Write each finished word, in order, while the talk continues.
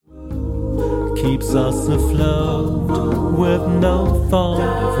keeps us afloat with no thought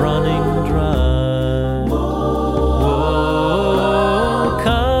of running dry. Whoa,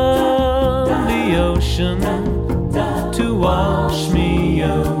 come the ocean to wash me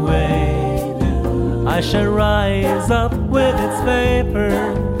away. I shall rise up with its vapor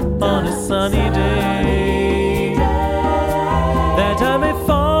on a sunny day.